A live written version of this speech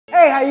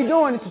Hey, how you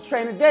doing? This is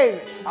Trainer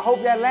David. I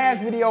hope that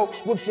last video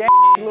whooped your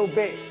ass a little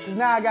bit, because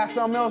now I got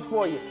something else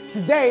for you.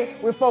 Today,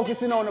 we're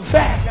focusing on the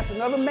back. That's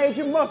another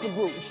major muscle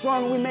group. The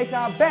stronger we make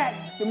our backs,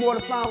 the more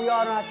defined we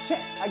are in our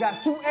chest. I got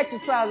 2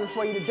 exercises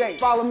for you today.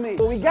 Follow me.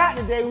 What we got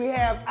today, we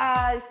have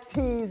I's,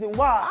 T's, and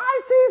Y's.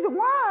 I's, T's, and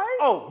Y's?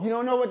 Oh, you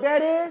don't know what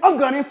that is? I'm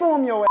gonna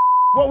inform your ass.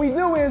 What we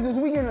do is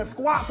we get in a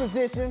squat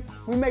position.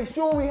 We make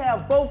sure we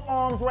have both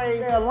arms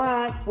raised and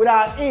aligned with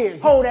our ears.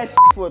 Hold that shit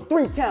for a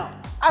 3 count.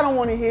 I don't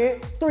want to hear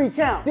it. 3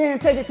 count. Then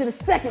take it to the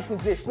second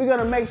position. We're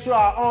gonna make sure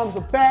our arms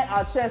are back,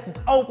 our chest is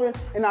open,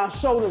 and our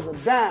shoulders are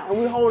down. And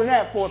we're holding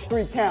that for a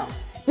 3 count.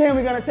 Then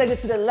we're gonna take it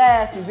to the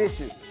last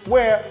position,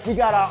 where we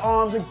got our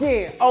arms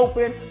again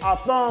open, our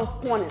thumbs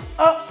pointed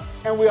up,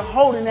 and we're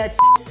holding that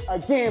shit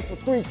again for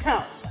 3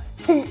 counts.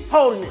 Keep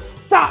holding it.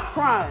 Stop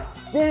crying.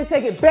 Then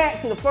take it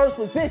back to the first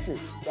position.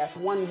 That's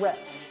 1 rep.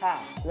 How?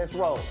 Let's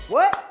roll.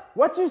 What?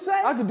 What you say?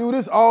 I could do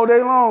this all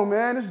day long,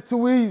 man. This is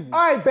too easy.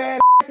 All right,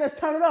 bad ass, let's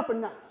turn it up a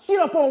notch.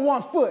 Get up on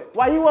 1 foot.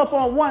 While you up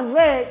on 1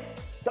 leg,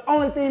 the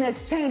only thing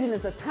that's changing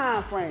is the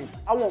time frame.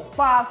 I want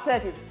 5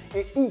 seconds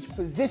in each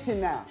position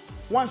now.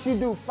 Once you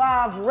do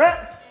 5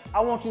 reps,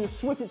 I want you to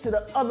switch it to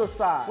the other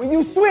side. When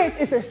you switch,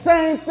 it's the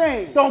same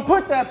thing. Don't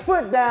put that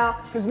foot down,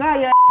 because now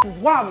your ass is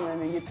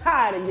wobbling and you're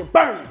tired and you're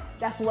burning.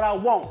 That's what I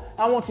want.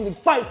 I want you to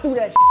fight through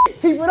that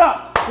shit. Keep it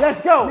up.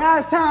 Let's go. Now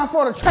it's time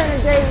for the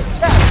Trainer David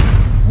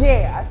challenge.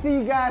 Yeah, I see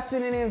you guys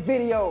sending in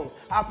videos.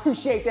 I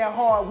appreciate that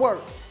hard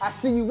work. I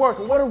see you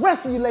working. Where the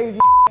rest of you lazy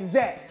is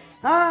at?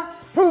 Huh?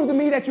 Prove to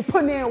me that you're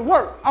putting in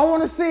work. I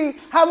want to see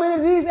how many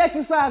of these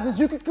exercises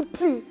you can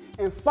complete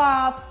in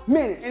 5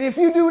 minutes. And if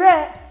you do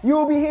that,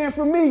 you'll be hearing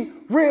from me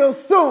real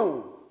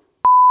soon.